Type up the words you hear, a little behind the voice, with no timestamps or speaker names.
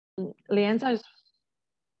LIANZA,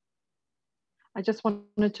 I just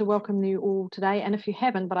wanted to welcome you all today. And if you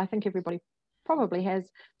haven't, but I think everybody probably has,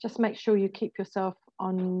 just make sure you keep yourself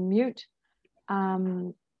on mute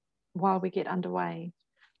while we get underway.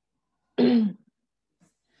 There's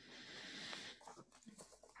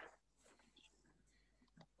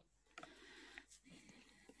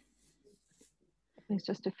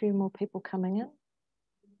just a few more people coming in.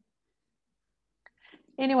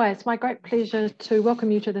 Anyway, it's my great pleasure to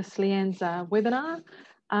welcome you to this LIANZA webinar.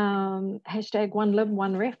 Hashtag One Lib,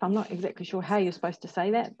 One Ref. I'm not exactly sure how you're supposed to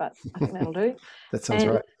say that, but I think that'll do. That sounds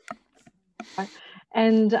right.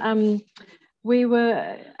 And we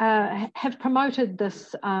have promoted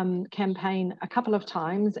this campaign a couple of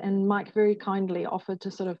times, and Mike very kindly offered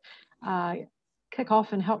to sort of kick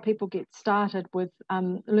off and help people get started with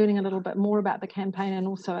learning a little bit more about the campaign, and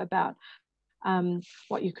also about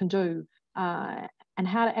what you can do and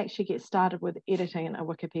how to actually get started with editing a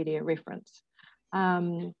Wikipedia reference.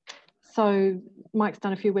 So Mike's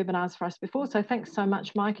done a few webinars for us before, so thanks so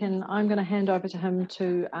much, Mike, and I'm going to hand over to him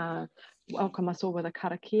to welcome us all with a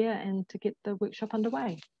karakia and to get the workshop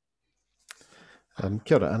underway.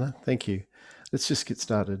 Kia ora, Anna. Thank you. Let's just get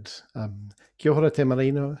started. Kia ora te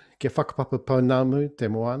marino, ke whakapapa paunamu te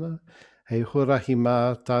moana, hei hurahi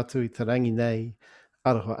mā tātou I te rangi nei,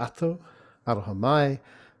 aroha ato, aroha mai,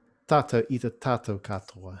 tātou I te tātou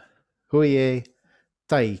katoa. Hui e,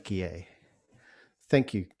 tai ki e.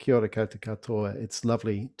 Thank you. Kia ora koutou katoa. It's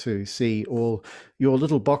lovely to see all your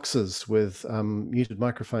little boxes with muted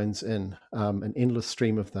microphones in, an endless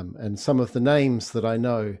stream of them, and some of the names that I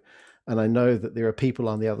know, and I know that there are people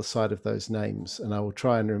on the other side of those names, and I will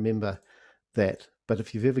try and remember that. But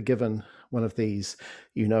if you've ever given one of these,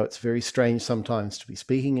 you know it's very strange sometimes to be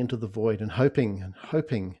speaking into the void and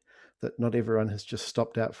hoping that not everyone has just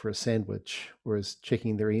stopped out for a sandwich or is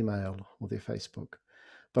checking their email or their Facebook.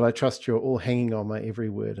 But I trust you're all hanging on my every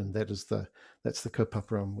word, and that's the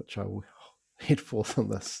kaupapa on which I will head forth on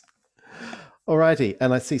this. Alrighty,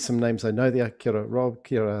 and I see some names I know there. Kia ora Rob,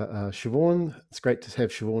 kia ora Siobhan. It's great to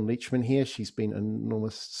have Siobhan Leachman here. She's been an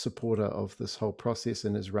enormous supporter of this whole process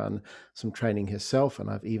and has run some training herself, and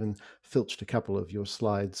I've even filched a couple of your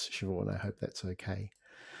slides, Siobhan. I hope that's okay.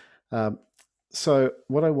 So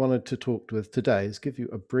what I wanted to talk with today is give you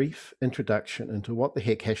a brief introduction into what the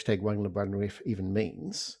heck hashtag One Librarian One Ref even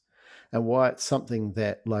means, and why it's something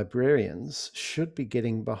that librarians should be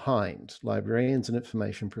getting behind. Librarians and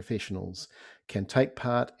information professionals can take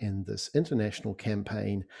part in this international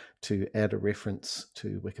campaign to add a reference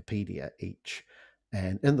to Wikipedia each.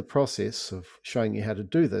 And in the process of showing you how to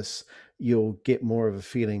do this, you'll get more of a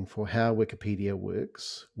feeling for how Wikipedia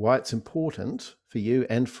works, why it's important for you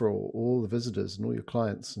and for all the visitors and all your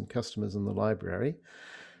clients and customers in the library,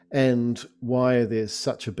 and why there's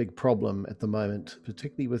such a big problem at the moment,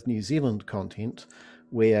 particularly with New Zealand content,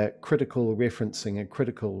 where critical referencing and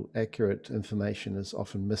critical accurate information is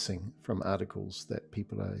often missing from articles that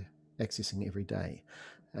people are accessing every day,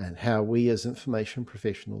 and how we as information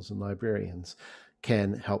professionals and librarians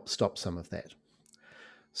can help stop some of that.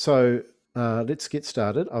 So let's get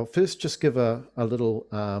started. I'll first just give a little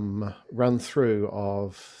run through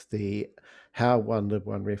of how One Lib,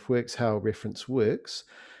 One Ref works, how a reference works.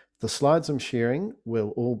 The slides I'm sharing will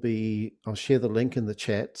all be, I'll share the link in the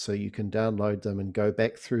chat so you can download them and go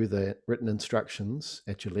back through the written instructions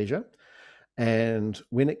at your leisure. And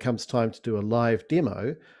when it comes time to do a live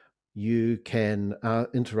demo, you can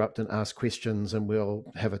interrupt and ask questions, and we'll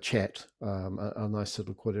have a chat, a nice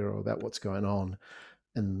little kōrero about what's going on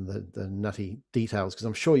in the nutty details, because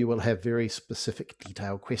I'm sure you will have very specific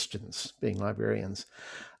detailed questions being librarians.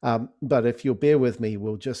 But if you'll bear with me,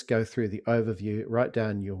 we'll just go through the overview, write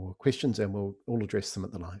down your questions, and we'll all address them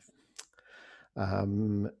at the live.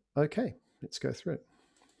 Okay, let's go through it.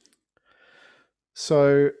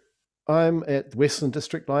 So I'm at the Westland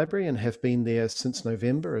District Library and have been there since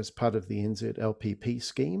November as part of the NZLPP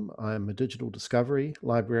scheme. I'm a Digital Discovery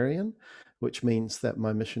Librarian, which means that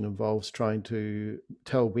my mission involves trying to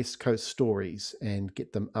tell West Coast stories and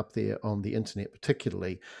get them up there on the internet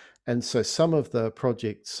particularly. And so some of the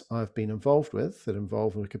projects I've been involved with that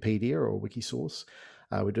involve Wikipedia or Wikisource,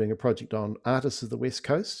 we're doing a project on artists of the West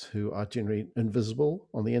Coast who are generally invisible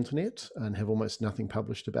on the internet and have almost nothing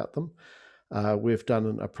published about them. We've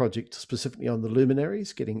done a project specifically on the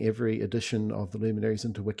luminaries, getting every edition of the luminaries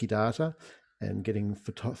into Wikidata and getting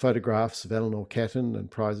photographs of Eleanor Catton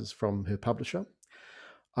and prizes from her publisher.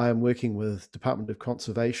 I am working with Department of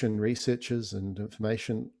Conservation researchers and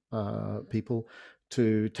information people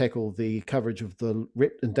to tackle the coverage of the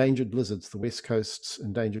endangered lizards, the West Coast's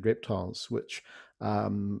endangered reptiles, which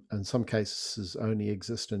in some cases only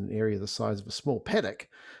exist in an area the size of a small paddock,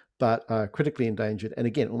 but are critically endangered. And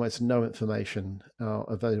again, almost no information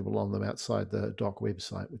available on them outside the DOC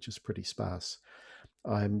website, which is pretty sparse.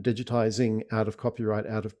 I'm digitizing out of copyright,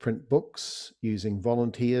 out of print books using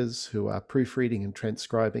volunteers who are proofreading and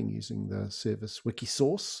transcribing using the service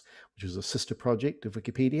Wikisource, which is a sister project of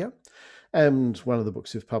Wikipedia. And one of the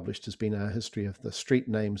books we've published has been a history of the street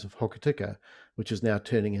names of Hokitika, which is now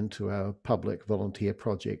turning into a public volunteer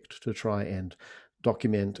project to try and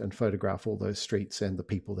document and photograph all those streets and the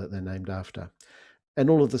people that they're named after.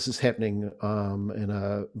 And all of this is happening in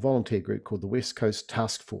a volunteer group called the West Coast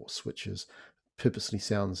Task Force, which is purposely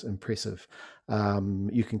sounds impressive.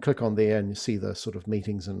 You can click on there and you see the sort of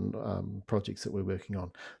meetings and projects that we're working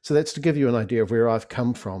on. So that's to give you an idea of where I've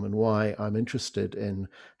come from and why I'm interested in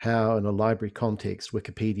how, in a library context,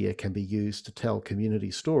 Wikipedia can be used to tell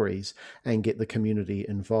community stories and get the community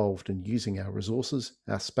involved in using our resources,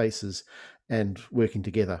 our spaces, and working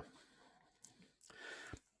together.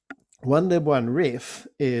 One Lib One Ref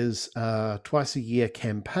is a twice-a-year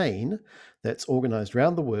campaign that's organised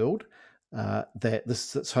around the world. That this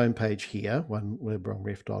is its homepage here,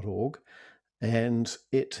 onelibrarionref.org, and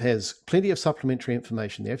it has plenty of supplementary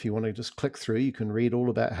information there. If you want to just click through, you can read all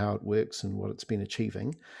about how it works and what it's been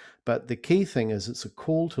achieving. But the key thing is it's a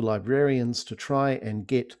call to librarians to try and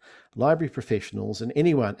get library professionals and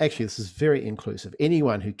anyone, actually this is very inclusive,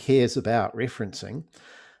 anyone who cares about referencing,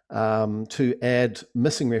 to add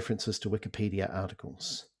missing references to Wikipedia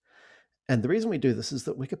articles. And the reason we do this is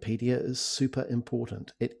that Wikipedia is super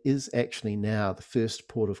important. It is actually now the first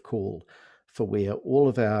port of call for where all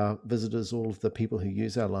of our visitors, all of the people who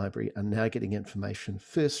use our library are now getting information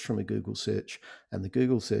first from a Google search, and the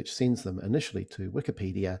Google search sends them initially to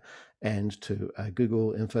Wikipedia and to a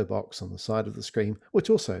Google info box on the side of the screen, which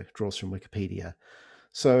also draws from Wikipedia.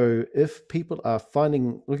 So if people are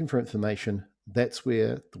looking for information, that's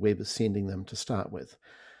where the web is sending them to start with.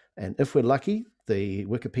 And if we're lucky, the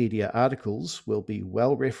Wikipedia articles will be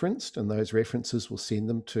well referenced, and those references will send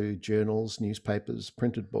them to journals, newspapers,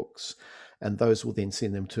 printed books, and those will then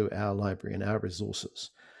send them to our library and our resources.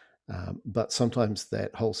 But sometimes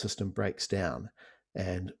that whole system breaks down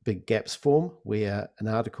and big gaps form where an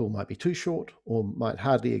article might be too short or might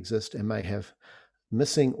hardly exist and may have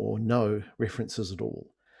missing or no references at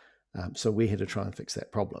all. So we're here to try and fix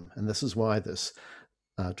that problem. And this is why this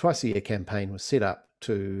twice-a-year campaign was set up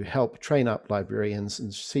to help train up librarians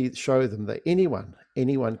and show them that anyone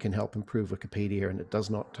can help improve Wikipedia, and it does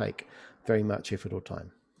not take very much effort or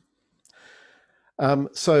time.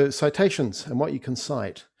 So citations and what you can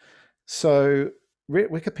cite. So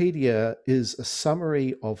Wikipedia is a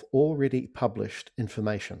summary of already published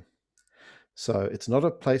information. So it's not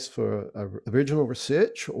a place for original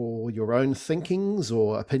research or your own thinkings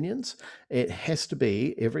or opinions. It has to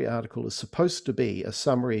be, every article is supposed to be a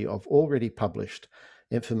summary of already published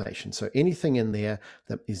information. So anything in there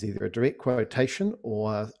that is either a direct quotation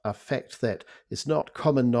or a fact that is not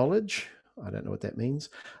common knowledge, I don't know what that means,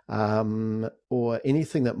 or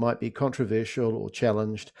anything that might be controversial or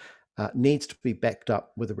challenged, needs to be backed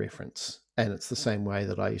up with a reference. And it's the same way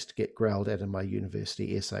that I used to get growled at in my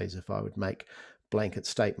university essays. If I would make blanket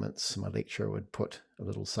statements, my lecturer would put a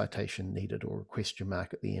little citation needed or a question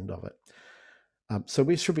mark at the end of it. So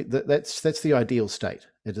we should be, that's the ideal state.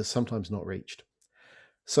 It is sometimes not reached.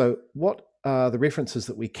 So what are the references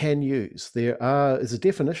that we can use? There is a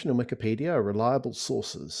definition in Wikipedia, reliable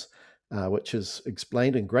sources, which is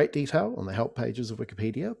explained in great detail on the help pages of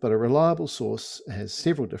Wikipedia, but a reliable source has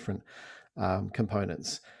several different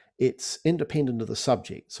components. It's independent of the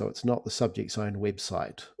subject, so it's not the subject's own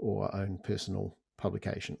website or own personal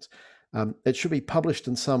publications. It should be published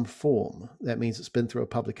in some form. That means it's been through a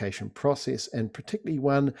publication process, and particularly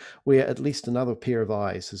one where at least another pair of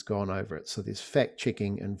eyes has gone over it. So there's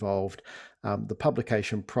fact-checking involved. The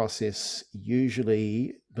publication process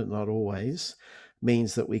usually, but not always,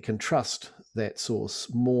 means that we can trust that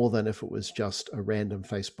source more than if it was just a random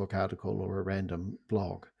Facebook article or a random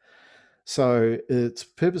blog. So it's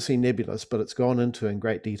purposely nebulous, but it's gone into in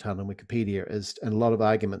great detail in Wikipedia and a lot of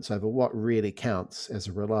arguments over what really counts as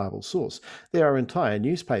a reliable source. There are entire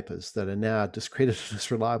newspapers that are now discredited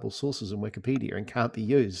as reliable sources in Wikipedia and can't be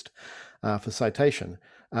used for citation,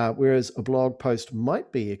 whereas a blog post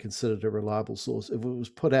might be considered a reliable source if it was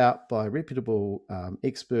put out by a reputable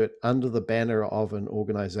expert under the banner of an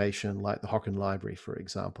organization like the Hocken Library, for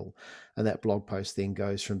example. And that blog post then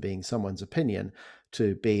goes from being someone's opinion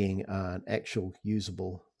to being an actual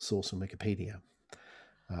usable source on Wikipedia.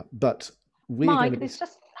 But we're Mike, there's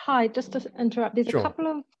just to interrupt, there's Sure. a couple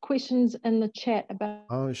of questions in the chat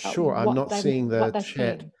about sure. I'm not seeing the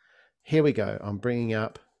chat. Here we go. I'm bringing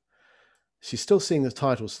up She's still seeing the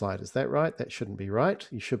title slide. Is that right? That shouldn't be right.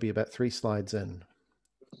 You should be about 3 slides in.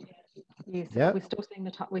 Yes, yeah. we're still seeing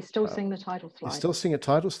the title slide. You're still seeing a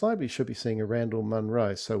title slide, but you should be seeing a Randall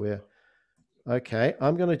Munro. So we're okay.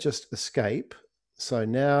 I'm going to just escape. So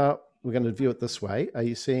now we're going to view it this way. Are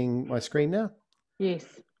you seeing my screen now? Yes.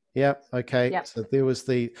 Yeah. Okay. Yep. So there was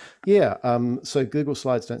the so Google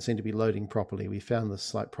Slides don't seem to be loading properly. We found this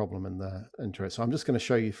slight problem in the intro. So I'm just going to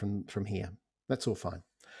show you from here. That's all fine.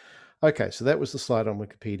 Okay. So that was the slide on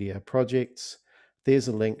Wikipedia projects. There's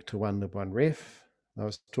a link to One Lib One Ref I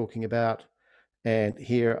was talking about. And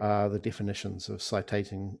here are the definitions of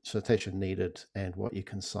citation needed and what you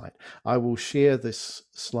can cite. I will share this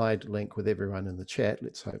slide link with everyone in the chat.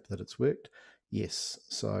 Let's hope that it's worked. Yes,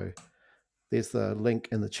 so there's the link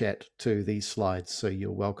in the chat to these slides. So you're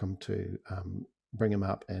welcome to bring them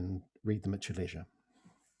up and read them at your leisure.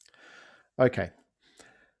 Okay,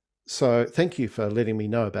 so thank you for letting me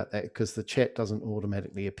know about that, because the chat doesn't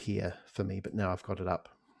automatically appear for me, but now I've got it up.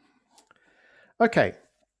 Okay.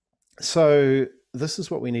 So this is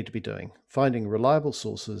what we need to be doing, finding reliable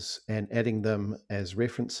sources and adding them as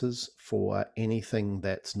references for anything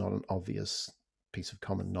that's not an obvious piece of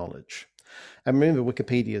common knowledge. And remember,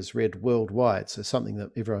 Wikipedia is read worldwide, so something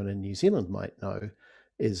that everyone in New Zealand might know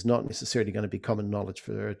is not necessarily going to be common knowledge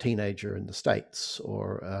for a teenager in the States,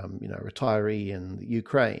 or a retiree in the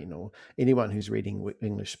Ukraine, or anyone who's reading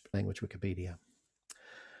English language Wikipedia.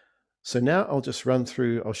 So now I'll just run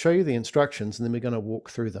through, I'll show you the instructions, and then we're going to walk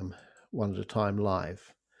through them one at a time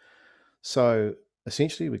live. So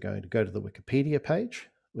essentially we're going to go to the Wikipedia page,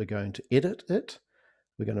 we're going to edit it,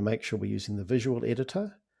 we're going to make sure we're using the visual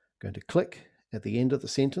editor, going to click at the end of the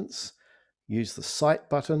sentence, use the cite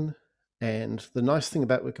button, and the nice thing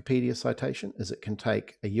about Wikipedia citation is it can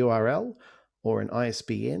take a URL or an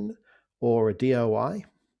ISBN or a DOI,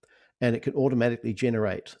 and it can automatically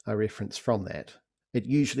generate a reference from that. It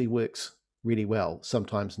usually works really well,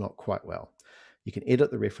 sometimes not quite well. You can edit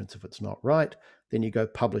the reference if it's not right, then you go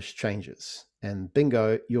publish changes, and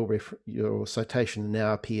bingo, your citation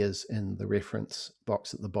now appears in the reference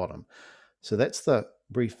box at the bottom. So that's the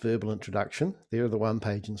brief verbal introduction. There are the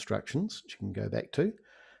one-page instructions, which you can go back to.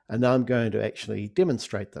 And now I'm going to actually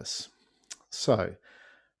demonstrate this. So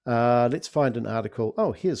let's find an article.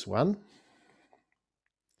 Oh, here's one.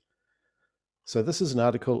 So this is an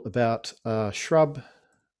article about a shrub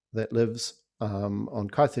that lives on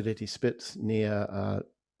Kaitereti Spit near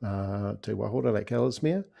Te Wahora Lake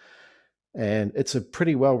Ellesmere. And it's a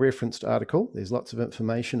pretty well-referenced article. There's lots of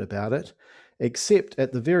information about it, except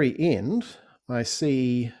at the very end, I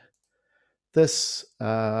see this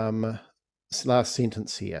last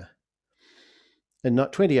sentence here. In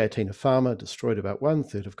 2018, a farmer destroyed about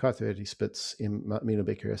 1/3 of Kaitereti Spit's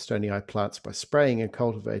Menobeka Estonii plants by spraying and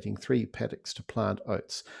cultivating 3 paddocks to plant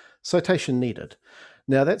oats. Citation needed.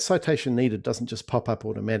 Now, that citation needed doesn't just pop up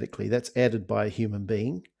automatically. That's added by a human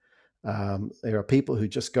being. There are people who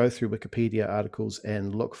just go through Wikipedia articles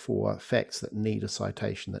and look for facts that need a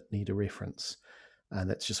citation, that need a reference. And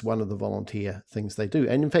that's just one of the volunteer things they do.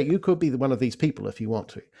 And in fact, you could be one of these people if you want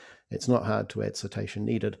to. It's not hard to add citation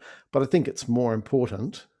needed. But I think it's more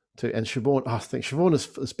important to, and Siobhan, I think Siobhan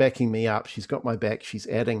is backing me up. She's got my back. She's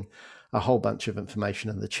adding a whole bunch of information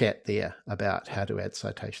in the chat there about how to add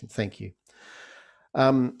citation. Thank you.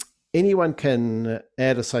 Anyone can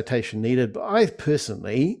add a citation needed, but I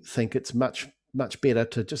personally think it's much better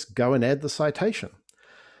to just go and add the citation.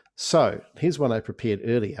 So here's one I prepared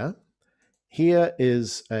earlier. Here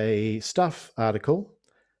is a Stuff article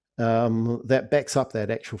that backs up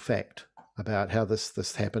that actual fact about how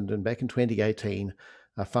this happened. And back in 2018,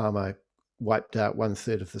 a farmer wiped out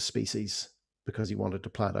 1/3 of the species because he wanted to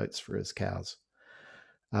plant oats for his cows.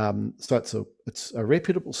 So it's a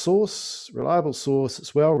reputable source, reliable source.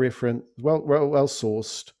 It's well referenced, well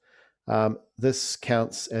sourced. This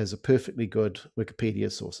counts as a perfectly good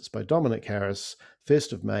Wikipedia source. It's by Dominic Harris,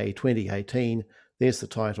 1st of May 2018. There's the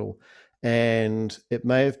title. And it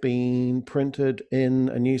may have been printed in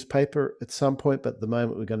a newspaper at some point, but at the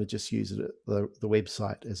moment we're going to just use it at the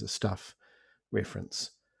website as a Stuff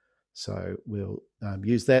reference. So we'll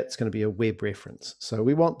use that. It's going to be a web reference. So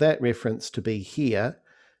we want that reference to be here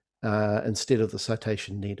instead of the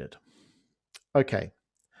citation needed. Okay,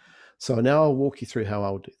 so now I'll walk you through how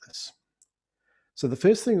I'll do this. So the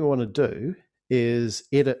first thing we want to do is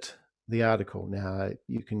edit the article. Now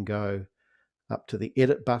you can go up to the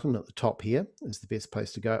edit button at the top here is the best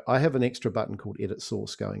place to go. I have an extra button called edit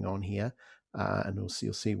source going on here, and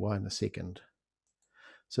you'll see why in a second.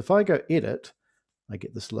 So if I go edit, I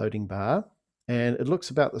get this loading bar, and it looks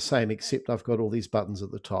about the same, except I've got all these buttons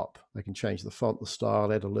at the top. I can change the font, the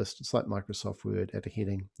style, add a list. It's like Microsoft Word, add a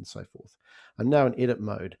heading, and so forth. I'm now in edit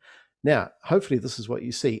mode. Now, hopefully this is what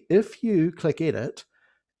you see. If you click edit,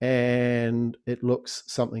 and it looks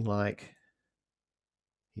something like,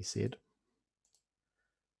 he said,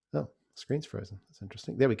 oh, screen's frozen. That's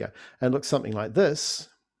interesting. There we go. And it looks something like this,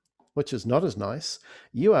 which is not as nice.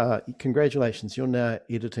 Congratulations, you're now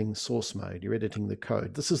editing source mode. You're editing the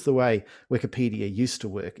code. This is the way Wikipedia used to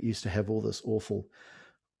work. It used to have all this awful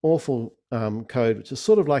code, which is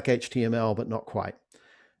sort of like HTML, but not quite.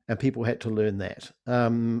 And people had to learn that.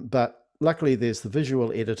 But luckily there's the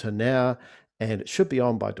visual editor now, and it should be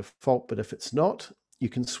on by default, but if it's not, you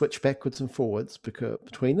can switch backwards and forwards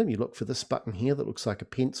between them. You look for this button here that looks like a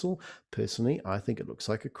pencil. Personally, I think it looks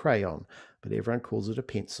like a crayon, but everyone calls it a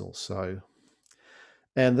pencil.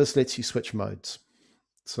 And this lets you switch modes.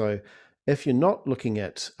 So if you're not looking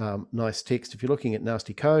at nice text, if you're looking at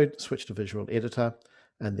nasty code, switch to visual editor,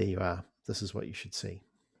 and there you are. This is what you should see.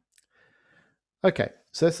 Okay,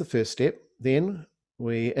 so that's the first step. Then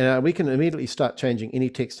we can immediately start changing any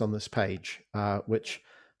text on this page, which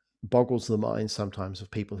boggles the mind sometimes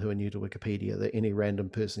of people who are new to Wikipedia, that any random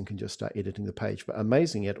person can just start editing the page. But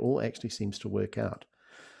amazingly, it all actually seems to work out.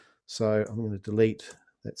 So I'm going to delete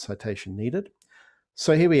that citation needed.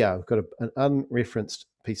 So here we are. We've got an unreferenced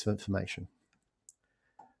piece of information.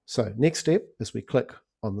 So next step is we click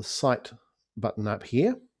on the Cite button up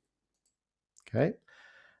here. Okay.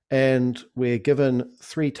 And we're given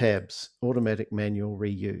 3 tabs: automatic, manual,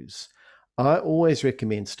 reuse. I always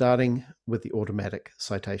recommend starting with the automatic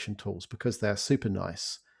citation tools because they're super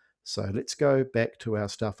nice. So let's go back to our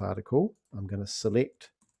Stuff article. I'm going to select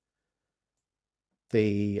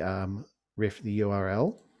the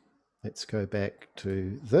URL. Let's go back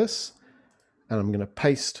to this, and I'm going to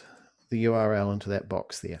paste the URL into that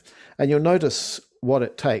box there. And you'll notice what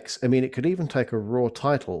it takes. I mean, it could even take a raw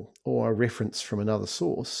title or a reference from another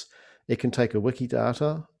source. It can take a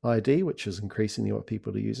Wikidata ID, which is increasingly what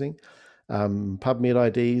people are using, PubMed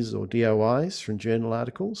IDs or DOIs from journal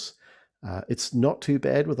articles. It's not too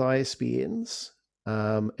bad with ISBNs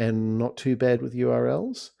and not too bad with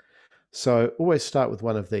URLs. So always start with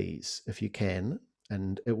one of these if you can,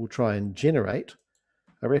 and it will try and generate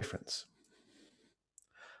a reference.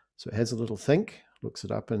 So it has a little think, looks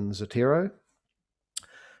it up in Zotero,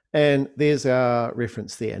 and there's our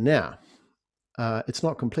reference there. Now, it's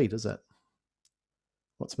not complete, is it?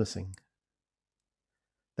 What's missing?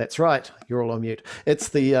 That's right, you're all on mute. It's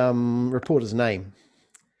the reporter's name.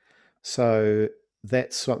 So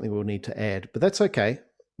that's something we'll need to add, but that's okay.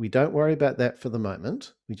 We don't worry about that for the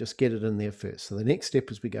moment. We just get it in there first. So the next step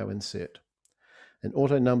is we go insert. An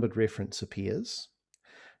auto-numbered reference appears,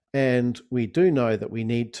 and we do know that we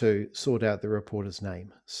need to sort out the reporter's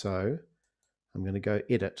name. So I'm going to go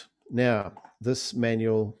edit. Now, this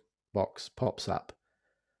manual box pops up,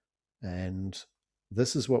 and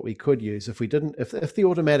this is what we could use. If the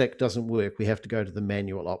automatic doesn't work, we have to go to the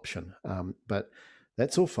manual option, but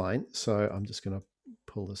that's all fine. So I'm just going to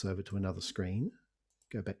pull this over to another screen,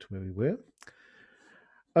 go back to where we were.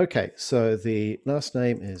 Okay, so the last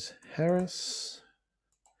name is Harris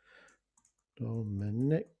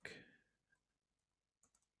Dominic.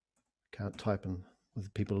 Can't type in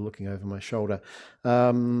with people looking over my shoulder.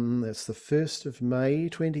 That's the 1st of May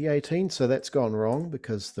 2018. So that's gone wrong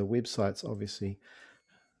because the website's obviously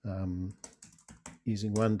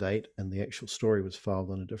using one date and the actual story was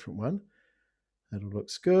filed on a different one. That all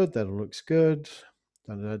looks good. That all looks good.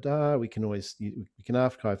 We can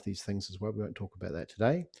archive these things as well. We won't talk about that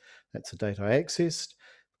today. That's the date I accessed.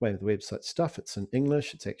 The way with the website stuff, it's in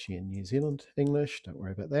English. It's actually in New Zealand English. Don't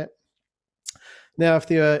worry about that. Now, if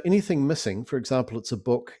there are anything missing, for example, it's a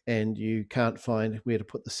book and you can't find where to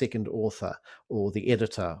put the second author or the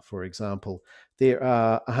editor, for example, there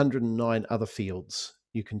are 109 other fields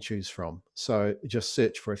you can choose from. So just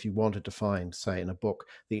search for, if you wanted to find, say in a book,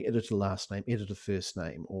 the editor last name, editor first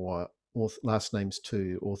name, or last names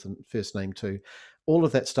 2, author first name 2. All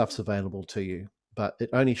of that stuff's available to you, but it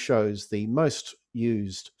only shows the most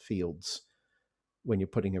used fields when you're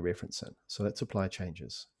putting a reference in. So let's apply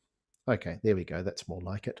changes. Okay, there we go. That's more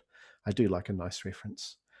like it. I do like a nice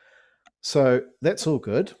reference. So that's all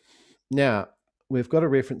good. Now, we've got a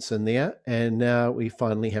reference in there, and now we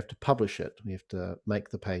finally have to publish it. We have to make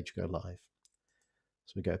the page go live.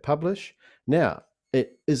 So we go publish. Now,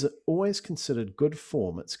 it is always considered good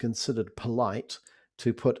form. It's considered polite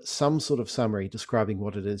to put some sort of summary describing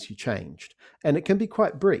what it is you changed. And it can be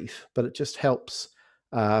quite brief, but it just helps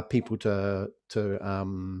people to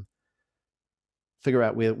figure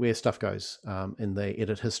out where stuff goes in the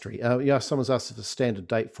edit history. Yeah, someone's asked if a standard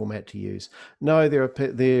date format to use. No, there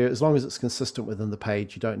as long as it's consistent within the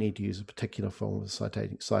page, you don't need to use a particular form of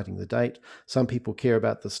citing the date. Some people care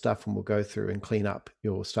about this stuff and will go through and clean up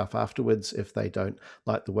your stuff afterwards. If they don't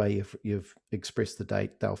like the way you've expressed the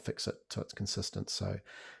date, they'll fix it so it's consistent. So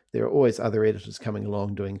there are always other editors coming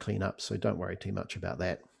along doing cleanup, so don't worry too much about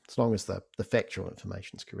that, as long as the factual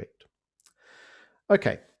information is correct.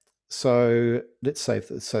 Okay. So let's save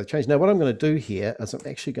this. So change. Now what I'm going to do here is I'm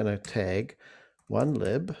actually going to tag one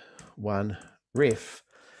lib, one ref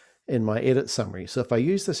in my edit summary. So if I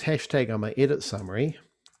use this hashtag on my edit summary,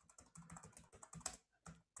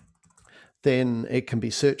 then it can be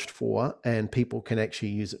searched for and people can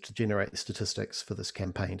actually use it to generate statistics for this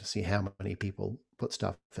campaign to see how many people put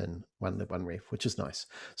stuff in one lib, one ref, which is nice.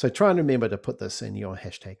 So try and remember to put this in your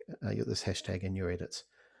hashtag, this hashtag in your edits.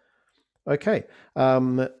 Okay.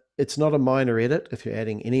 It's not a minor edit if you're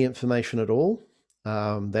adding any information at all.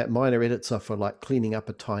 That minor edits are for like cleaning up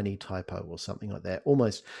a tiny typo or something like that.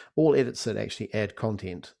 Almost all edits that actually add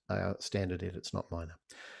content are standard edits, not minor.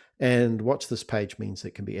 And watch this page means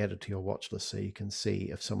it can be added to your watch list so you can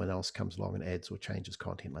see if someone else comes along and adds or changes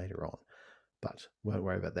content later on. But won't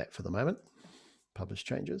worry about that for the moment. Publish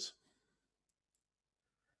changes.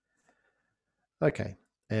 Okay,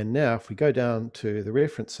 and now if we go down to the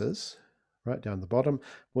references, right down the bottom,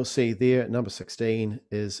 we'll see there number 16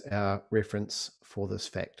 is our reference for this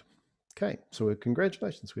fact. Okay, so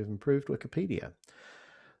congratulations, we've improved Wikipedia.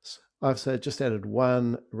 So I've just added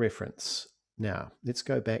one reference. Now let's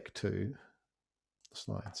go back to the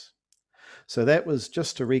slides. So that was,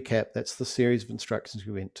 just to recap, that's the series of instructions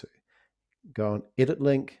we went to. Go on edit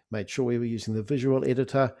link, made sure we were using the visual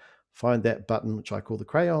editor, find that button, which I call the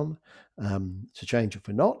crayon, to change if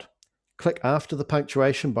we're not. Click after the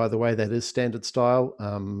punctuation. By the way, that is standard style.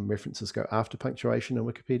 References go after punctuation in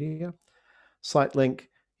Wikipedia. Site link,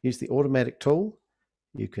 use the automatic tool.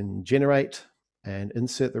 You can generate and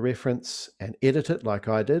insert the reference and edit it like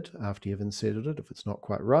I did after you've inserted it if it's not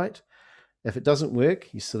quite right. If it doesn't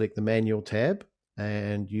work, you select the manual tab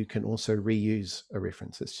and you can also reuse a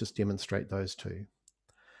reference. Let's just demonstrate those two.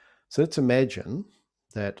 So let's imagine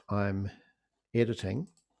that I'm editing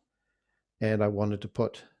and I wanted to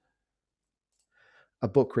put a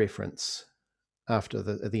book reference after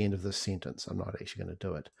at the end of this sentence. I'm not actually going to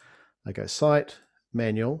do it. I go Site,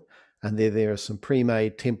 Manual, and there are some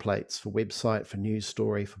pre-made templates for website, for news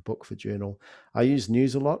story, for book, for journal. I use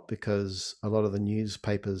news a lot because a lot of the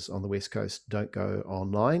newspapers on the West Coast don't go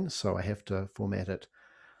online, so I have to format it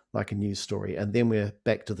like a news story. And then we're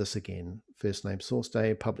back to this again. First name, source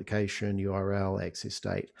date, publication, URL, access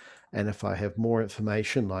date. And if I have more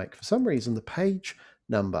information, like for some reason the page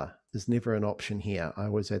number is never an option here. I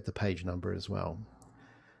always add the page number as well.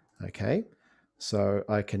 Okay, so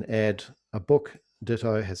I can add a book,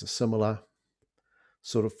 ditto, has a similar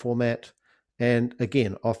sort of format. And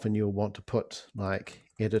again, often you'll want to put like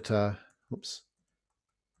editor,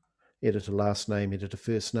 editor last name, editor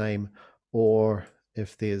first name, or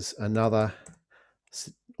if there's another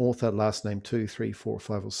author, last name 2, 3, 4,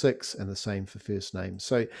 5, or 6, and the same for first name.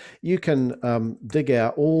 So you can dig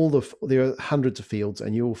out there are hundreds of fields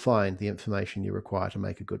and you'll find the information you require to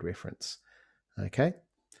make a good reference. Okay,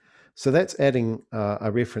 so that's adding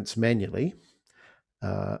a reference manually.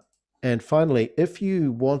 And finally, if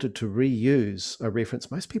you wanted to reuse a reference,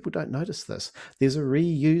 most people don't notice this. There's a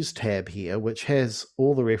reuse tab here, which has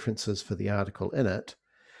all the references for the article in it.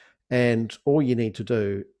 And all you need to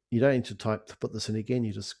do, you don't need to type to put this in again.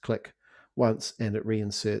 You just click once and it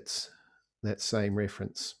reinserts that same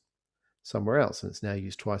reference somewhere else. And it's now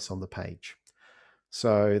used twice on the page.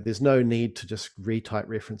 So there's no need to just retype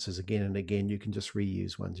references again and again. You can just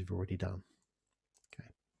reuse ones you've already done. Okay,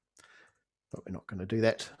 but we're not going to do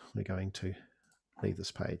that. We're going to leave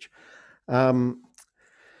this page.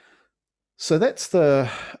 So that's the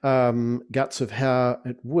guts of how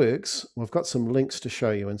it works. We've got some links to show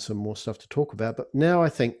you and some more stuff to talk about. But now I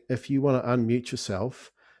think if you want to unmute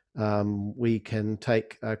yourself, we can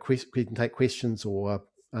take questions or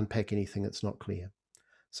unpack anything that's not clear.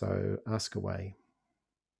 So ask away.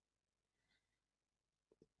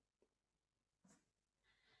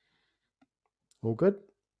 All good?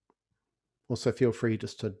 Also feel free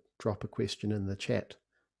just to drop a question in the chat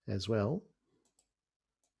as well.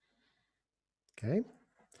 Okay.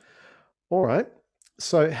 All right.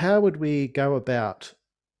 So how would we go about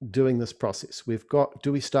doing this process?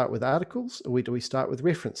 Do we start with articles or do we start with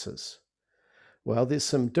references? Well, there's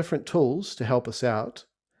some different tools to help us out.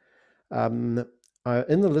 In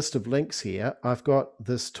the list of links here, I've got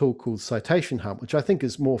this tool called Citation Hub, which I think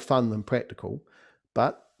is more fun than practical,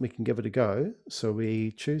 but we can give it a go. So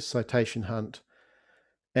we choose Citation Hunt,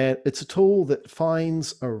 and it's a tool that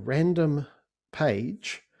finds a random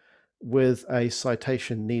page with a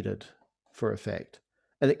citation needed for a fact.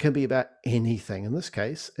 And it can be about anything. In this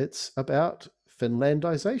case, it's about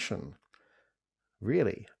Finlandization.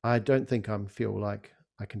 Really, I don't think I feel like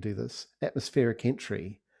I can do this. Atmospheric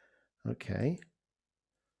entry. Okay.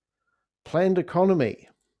 Planned economy.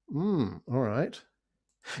 All right.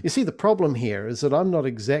 You see, the problem here is that I'm not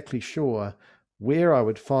exactly sure where I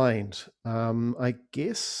would find, I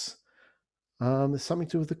guess, there's something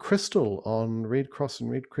to do with the crystal on Red Cross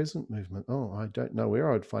and Red Crescent movement. Oh, I don't know where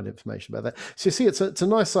I would find information about that. So you see, it's a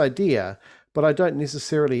nice idea, but I don't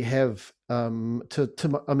necessarily have I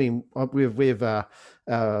mean, we've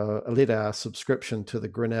let our subscription to the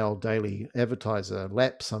Grinnell Daily Advertiser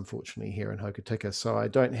lapse, unfortunately, here in Hokitika. So I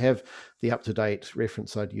don't have the up-to-date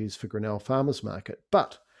reference I'd use for Grinnell Farmers Market.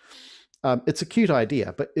 But it's a cute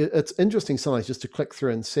idea, but it's interesting sometimes just to click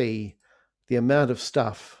through and see the amount of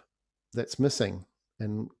stuff that's missing.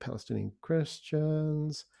 And Palestinian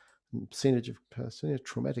Christians, percentage of Palestinian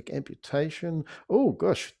traumatic amputation. Oh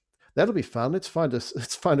gosh, that'll be fun. Let's find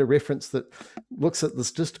a reference that looks at the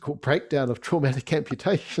statistical breakdown of traumatic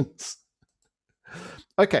amputations.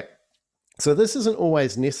 Okay, so this isn't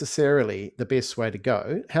always necessarily the best way to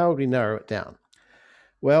go. How would we narrow it down?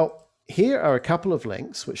 Well, here are a couple of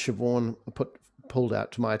links which Siobhan pulled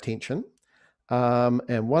out to my attention.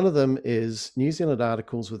 And one of them is New Zealand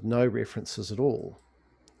articles with no references at all.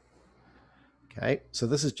 Okay, so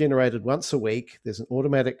this is generated once a week. There's an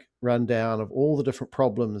automatic rundown of all the different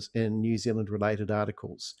problems in New Zealand related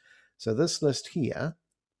articles. So this list here,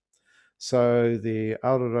 so the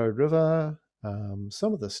Aotearoa River,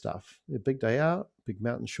 some of the stuff, the Big Day Out, Big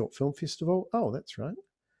Mountain Short Film Festival. Oh, that's right.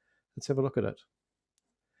 Let's have a look at it.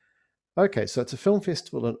 Okay, so it's a film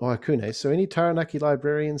festival in Oakune. So any Taranaki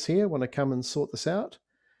librarians here want to come and sort this out?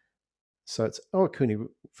 So it's Oakune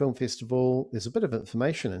Film Festival. There's a bit of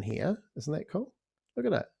information in here. Isn't that cool? Look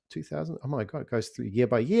at that, 2000. Oh my God, it goes through year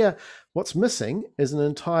by year. What's missing is an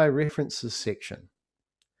entire references section.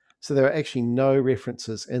 So there are actually no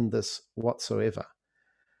references in this whatsoever.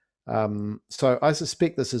 So I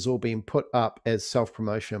suspect this has all been put up as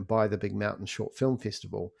self-promotion by the Big Mountain Short Film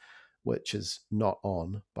Festival, which is not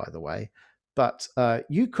on, by the way. But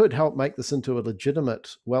you could help make this into a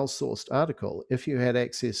legitimate, well-sourced article if you had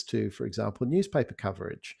access to, for example, newspaper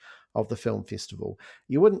coverage of the film festival.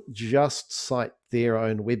 You wouldn't just cite their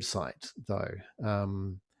own website, though.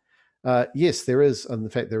 Yes, there is. In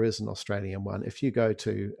fact, there is an Australian one. If you go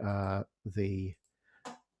to the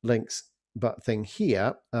links thing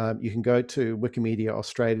here, you can go to Wikimedia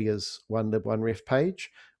Australia's One Lib One Ref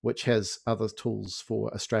page, which has other tools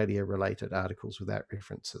for Australia-related articles without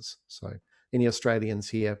references. So any Australians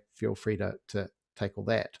here, feel free to tackle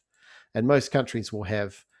that. And most countries will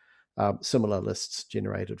have similar lists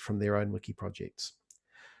generated from their own wiki projects.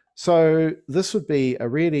 So this would be a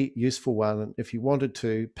really useful one if you wanted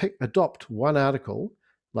to adopt one article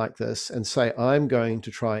like this and say, I'm going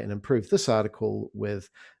to try and improve this article with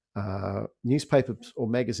newspaper or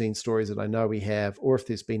magazine stories that I know we have, or if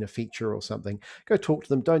there's been a feature or something, go talk to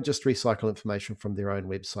them. Don't just recycle information from their own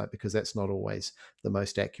website, because that's not always the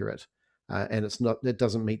most accurate. And it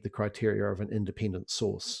doesn't meet the criteria of an independent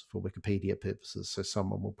source for Wikipedia purposes. So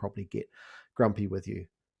someone will probably get grumpy with you.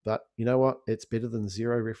 But you know what? It's better than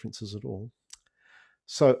zero references at all.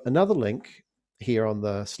 So another link here on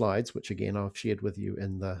the slides, which again I've shared with you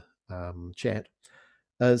in the chat,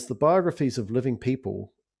 is the biographies of living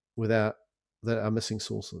people that are missing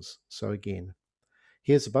sources. So again,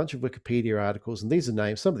 here's a bunch of Wikipedia articles, and these are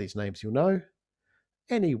names. Some of these names you'll know.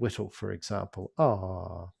 Annie Whittle, for example.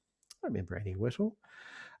 Oh, I remember Annie Whittle.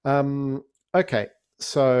 Okay,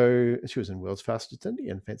 so she was in World's Fastest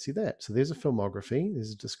Indian. Fancy that. So there's a filmography.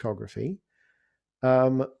 There's a discography.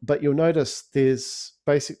 But you'll notice there's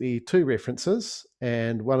basically two references,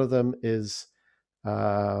 and one of them is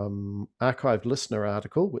archived listener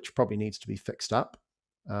article, which probably needs to be fixed up.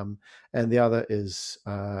 And the other is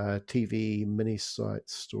TV mini site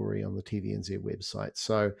story on the TVNZ website.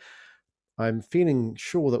 So I'm feeling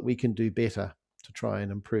sure that we can do better to try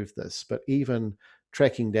and improve this, but even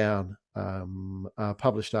tracking down a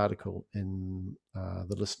published article in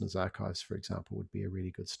the listeners' archives, for example, would be a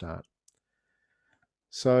really good start.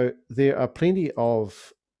 So there are plenty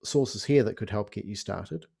of sources here that could help get you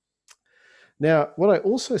started. Now, what I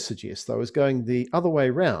also suggest, though, is going the other way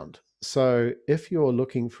around. So if you're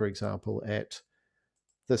looking, for example, at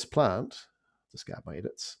this plant, discard my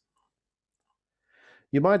edits,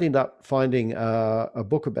 you might end up finding a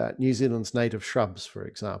book about New Zealand's native shrubs, for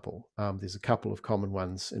example. There's a couple of common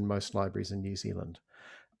ones in most libraries in New Zealand.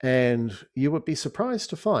 And you would be surprised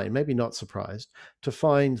to find, maybe not surprised, to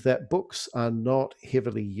find that books are not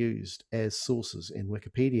heavily used as sources in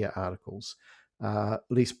Wikipedia articles, at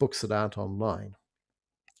least books that aren't online.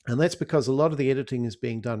 And that's because a lot of the editing is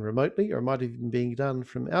being done remotely, or might even be done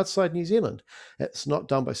from outside New Zealand. It's not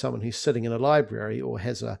done by someone who's sitting in a library or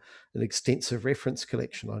has an extensive reference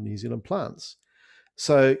collection on New Zealand plants.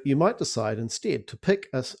 So you might decide instead to pick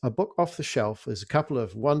a book off the shelf. There's a couple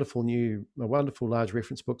of wonderful large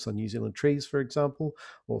reference books on New Zealand trees, for example,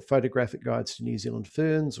 or photographic guides to New Zealand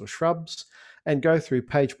ferns or shrubs, and go through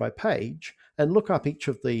page by page and look up each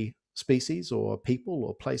of the species or people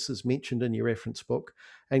or places mentioned in your reference book,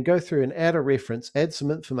 and go through and add a reference, add some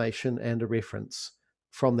information and a reference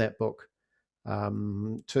from that book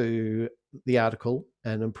to the article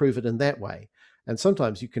and improve it in that way. And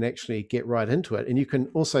sometimes you can actually get right into it. And you can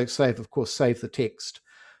also save the text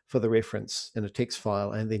for the reference in a text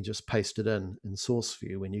file and then just paste it in source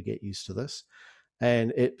view when you get used to this.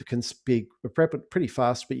 And it can be pretty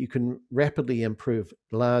fast, but you can rapidly improve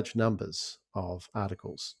large numbers of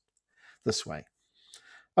articles this way.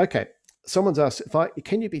 Okay, someone's asked,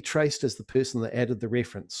 can you be traced as the person that added the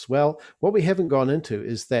reference? Well, what we haven't gone into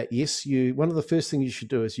is that, yes, one of the first things you should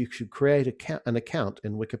do is you should create an account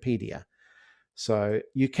in Wikipedia. So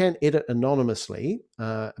you can edit anonymously,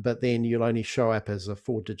 but then you'll only show up as a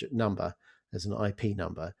 4-digit number, as an IP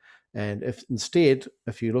number. And if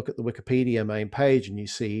you look at the Wikipedia main page and you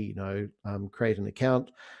see, create an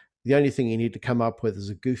account, the only thing you need to come up with is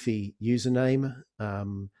a goofy username,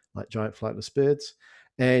 like giant flightless birds,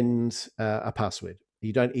 and a password.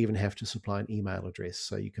 You don't even have to supply an email address,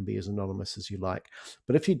 so you can be as anonymous as you like.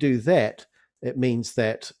 But if you do that, it means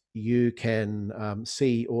that you can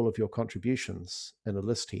see all of your contributions in a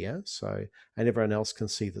list here. And everyone else can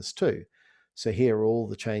see this too. So here are all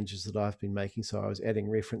the changes that I've been making. So I was adding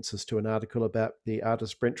references to an article about the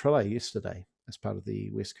artist Brent Trello yesterday as part of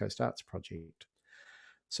the West Coast Arts Project.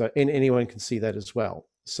 So anyone can see that as well.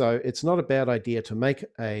 So it's not a bad idea to make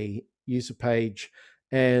a user page,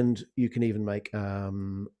 and you can even make,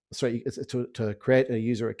 to create a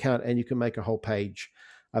user account, and you can make a whole page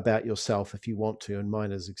about yourself if you want to. And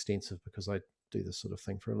mine is extensive because I do this sort of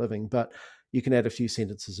thing for a living, but you can add a few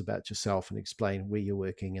sentences about yourself and explain where you're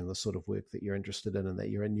working and the sort of work that you're interested in, and that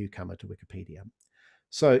you're a newcomer to Wikipedia.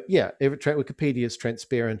 So yeah, Wikipedia is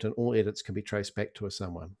transparent and all edits can be traced back to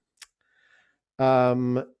someone.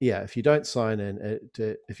 If you don't sign in,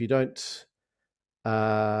 if you don't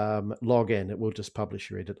log in, it will just publish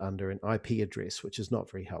your edit under an IP address, which is not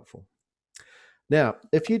very helpful. Now,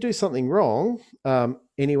 if you do something wrong,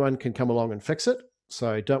 anyone can come along and fix it.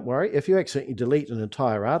 So don't worry. If you accidentally delete an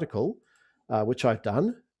entire article, which I've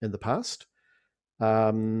done in the past,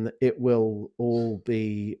 it will all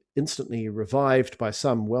be instantly revived by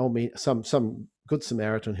some good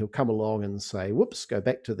Samaritan who'll come along and say, whoops, go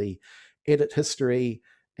back to the edit history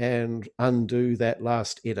and undo that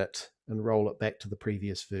last edit and roll it back to the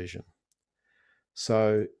previous version.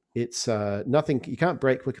 So it's nothing, you can't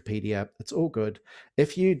break Wikipedia. It's all good.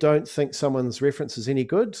 If you don't think someone's reference is any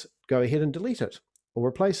good, go ahead and delete it or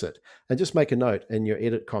replace it, and just make a note in your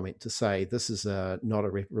edit comment to say this is not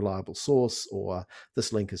a reliable source, or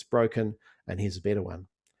this link is broken and here's a better one.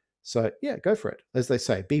 So yeah, go for it. As they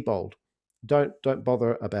say, be bold. Don't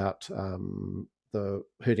bother about the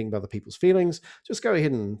hurting other people's feelings. Just go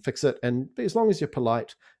ahead and fix it, and as long as you're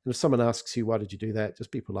polite, and if someone asks you why did you do that,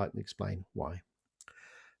 just be polite and explain why.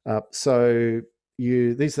 That's 3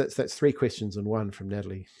 questions in one from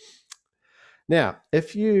Natalie. Now,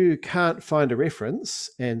 if you can't find a reference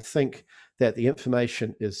and think that the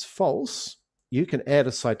information is false, you can add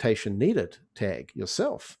a citation needed tag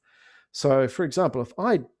yourself. So for example,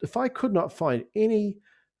 if I could not find any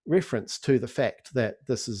reference to the fact that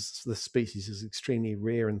this species is extremely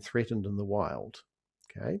rare and threatened in the wild,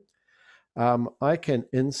 okay, I can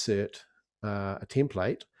insert a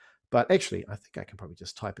template, but actually I think I can probably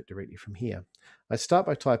just type it directly from here. I start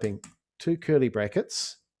by typing 2 curly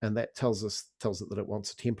brackets, and that tells it that it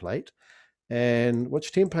wants a template. And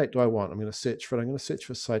which template do I want? I'm going to search for it. I'm going to search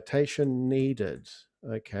for citation needed.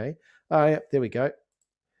 Okay. Oh, yeah, there we go.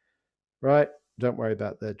 Right. Don't worry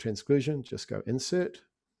about the transclusion. Just go insert.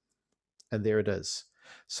 And there it is.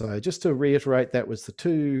 So just to reiterate, that was the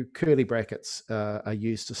 2 curly brackets are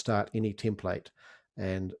used to start any template.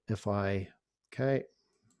 And if I go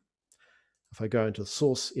into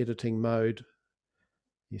source editing mode,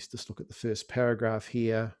 you just look at the first paragraph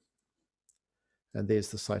here, and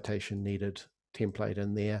there's the citation needed template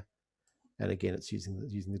in there. And again, it's using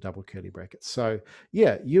the double curly brackets. So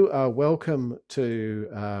yeah, you are welcome to,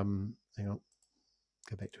 hang on,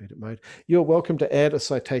 Go back to edit mode. You're welcome to add a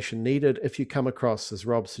citation needed if you come across, as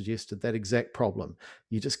Rob suggested, that exact problem.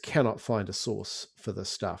 You just cannot find a source for this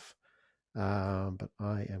stuff. But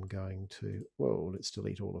I am going to, whoa, let's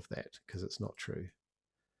delete all of that because it's not true.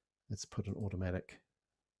 Let's put an automatic.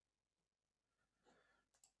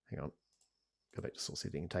 Hang on. Go back to source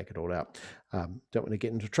editing and take it all out. Don't want to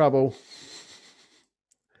get into trouble.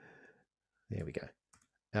 There we go.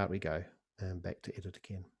 Out we go. And back to edit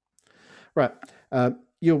again. Right.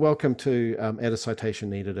 You're welcome to add a citation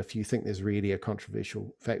needed if you think there's really a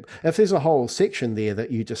controversial fact. If there's a whole section there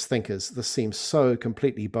that you just think this seems so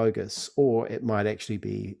completely bogus, or it might actually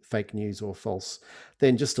be fake news or false,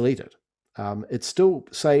 then just delete it. It's still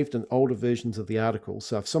saved in older versions of the article.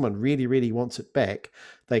 So if someone really, really wants it back,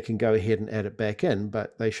 they can go ahead and add it back in,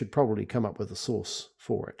 but they should probably come up with a source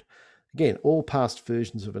for it. Again, all past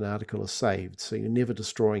versions of an article are saved, so you're never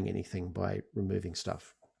destroying anything by removing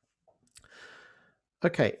stuff.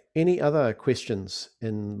 Okay, any other questions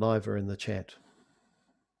in live or in the chat?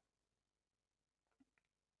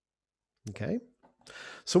 Okay,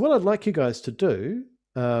 so what I'd like you guys to do,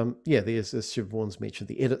 there's, as Siobhan's mentioned,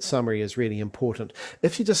 the edit summary is really important.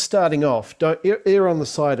 If you're just starting off, don't err on the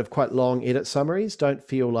side of quite long edit summaries. Don't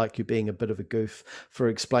feel like you're being a bit of a goof for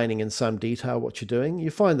explaining in some detail what you're doing. You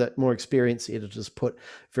find that more experienced editors put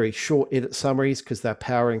very short edit summaries because they're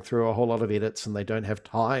powering through a whole lot of edits and they don't have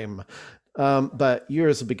time. But you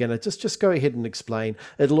as a beginner, just go ahead and explain.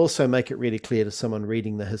 It'll also make it really clear to someone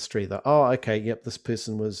reading the history that, oh, okay, yep, this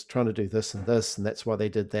person was trying to do this, and that's why they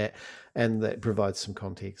did that, and that provides some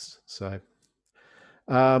context. So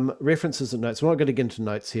references and notes. We're not going to get into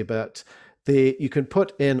notes here, but you can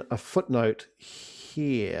put in a footnote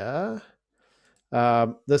here.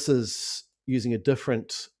 This is using a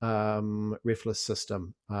different refless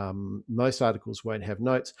system. Most articles won't have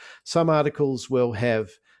notes. Some articles will have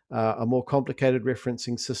a more complicated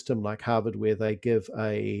referencing system like Harvard, where they give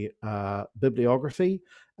a bibliography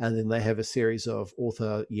and then they have a series of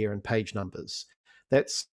author, year, and page numbers.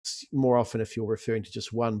 That's more often if you're referring to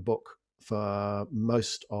just one book for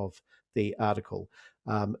most of the article.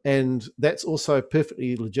 And that's also a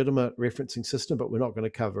perfectly legitimate referencing system, but we're not going to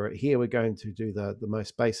cover it here. We're going to do the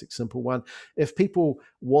most basic, simple one. If people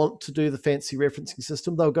want to do the fancy referencing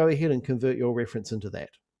system, they'll go ahead and convert your reference into that.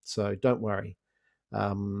 So don't worry.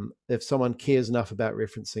 If someone cares enough about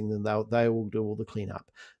referencing, then they will do all the cleanup.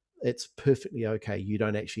 It's perfectly okay. You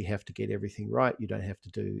don't actually have to get everything right. You don't have to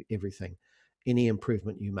do everything. Any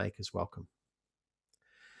improvement you make is welcome.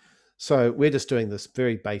 So we're just doing this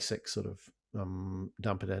very basic sort of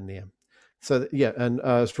dump it in there. So yeah, and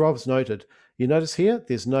as Rob's noted, you notice here,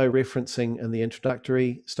 there's no referencing in the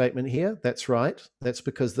introductory statement here. That's right. That's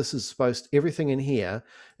because this is everything in here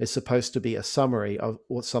is supposed to be a summary of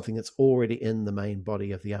something that's already in the main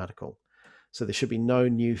body of the article. So there should be no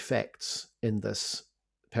new facts in this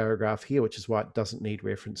paragraph here, which is why it doesn't need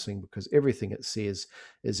referencing, because everything it says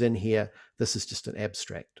is in here. This is just an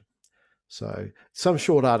abstract. So some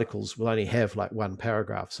short articles will only have like one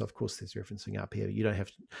paragraph. So of course there's referencing up here. You don't have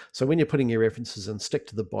to. So when you're putting your references in, stick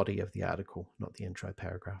to the body of the article, not the intro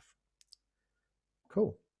paragraph.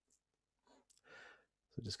 Cool.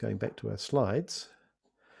 So just going back to our slides.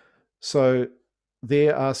 So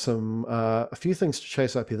there are a few things to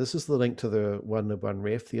chase up here. This is the link to the One Lib One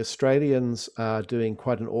Ref. The Australians are doing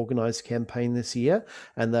quite an organized campaign this year,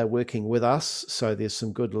 and they're working with us. So there's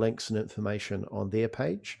some good links and information on their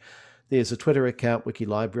page. There's a Twitter account, Wiki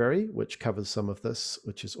Library, which covers some of this,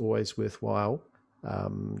 which is always worthwhile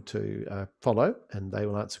to follow, and they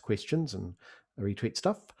will answer questions and retweet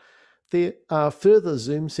stuff. There are further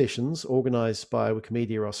Zoom sessions organised by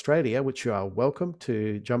Wikimedia Australia, which you are welcome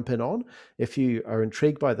to jump in on. If you are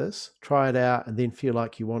intrigued by this, try it out, and then feel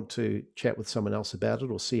like you want to chat with someone else about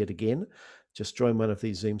it or see it again, just join one of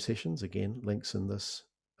these Zoom sessions. Again, links in this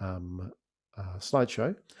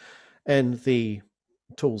slideshow. And the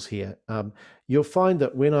tools here. You'll find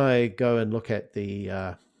that when I go and look at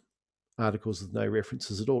the articles with no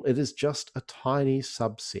references at all, it is just a tiny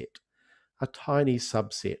subset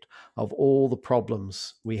of all the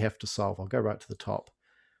problems we have to solve. I'll go right to the top.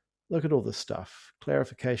 Look at all this stuff.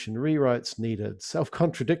 Clarification, rewrites needed,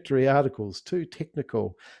 self-contradictory articles, too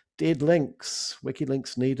technical, dead links, wiki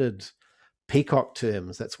links needed, peacock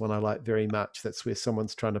terms. That's one I like very much. That's where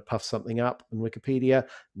someone's trying to puff something up in Wikipedia.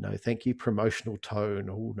 No, thank you. Promotional tone.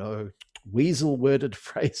 Oh no. Weasel worded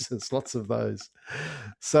phrases. Lots of those.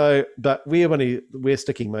 So, but we're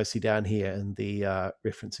sticking mostly down here in the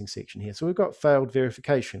referencing section here. So we've got failed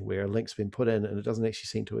verification where a link's been put in and it doesn't actually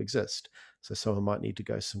seem to exist. So someone might need to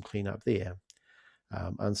go some cleanup there.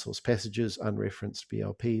 Unsourced passages, unreferenced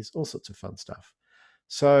BLPs, all sorts of fun stuff.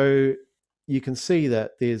 So you can see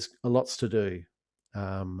that there's lots to do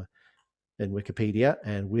in Wikipedia,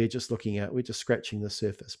 and we're just scratching the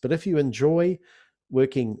surface. But if you enjoy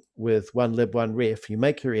working with One Lib, One Ref, you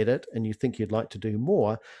make your edit and you think you'd like to do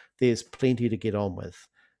more, there's plenty to get on with.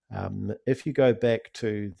 If you go back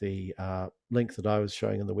to the link that I was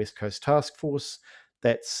showing in the West Coast Task Force,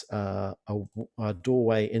 that's a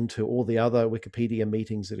doorway into all the other Wikipedia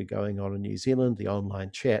meetings that are going on in New Zealand, the online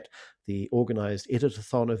chat, the organised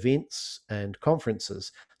editathon events and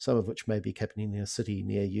conferences, some of which may be happening in a city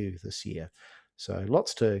near you this year. So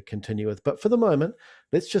lots to continue with. But for the moment,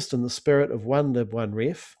 let's just, in the spirit of One Lib, One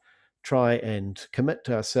Ref, try and commit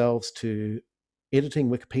to ourselves to editing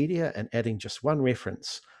Wikipedia and adding just one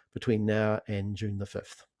reference between now and June the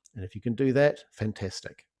 5th. And if you can do that,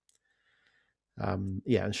 fantastic. And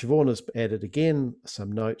Siobhan has added again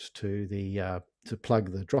some note to the to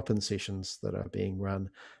plug the drop-in sessions that are being run.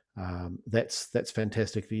 That's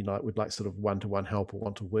fantastic if you would like sort of one-to-one help or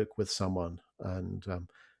want to work with someone and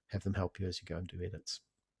have them help you as you go and do edits.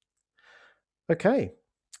 Okay,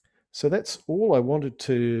 so that's all I wanted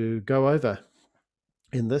to go over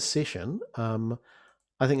in this session.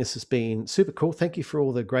 I think this has been super cool. Thank you for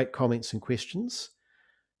all the great comments and questions.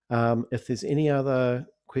 If there's any other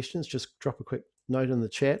questions, just drop a quick note in the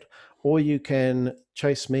chat, or you can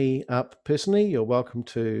chase me up personally. You're welcome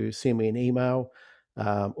to send me an email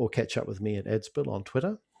or catch up with me at Adsbill on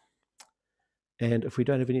Twitter. And if we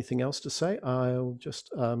don't have anything else to say, I'll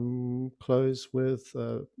just close with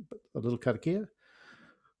a little karakia.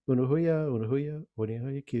 Unuhuia, unuhuia,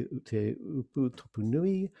 unuhuia ki te upu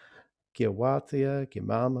topunui, ki wātea, ki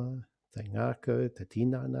mama, te ngāko, te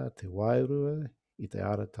tinana, te wairua, I te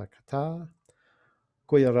ara takata.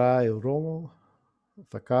 Koia rā e rongo,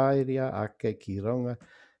 whakairia ake ki ronga,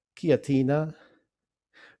 kia tina,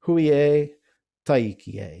 hui e,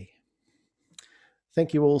 taiki e.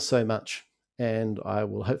 Thank you all so much, and I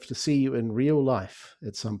will hope to see you in real life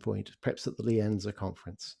at some point, perhaps at the LIANZA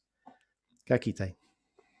conference. Ka kite.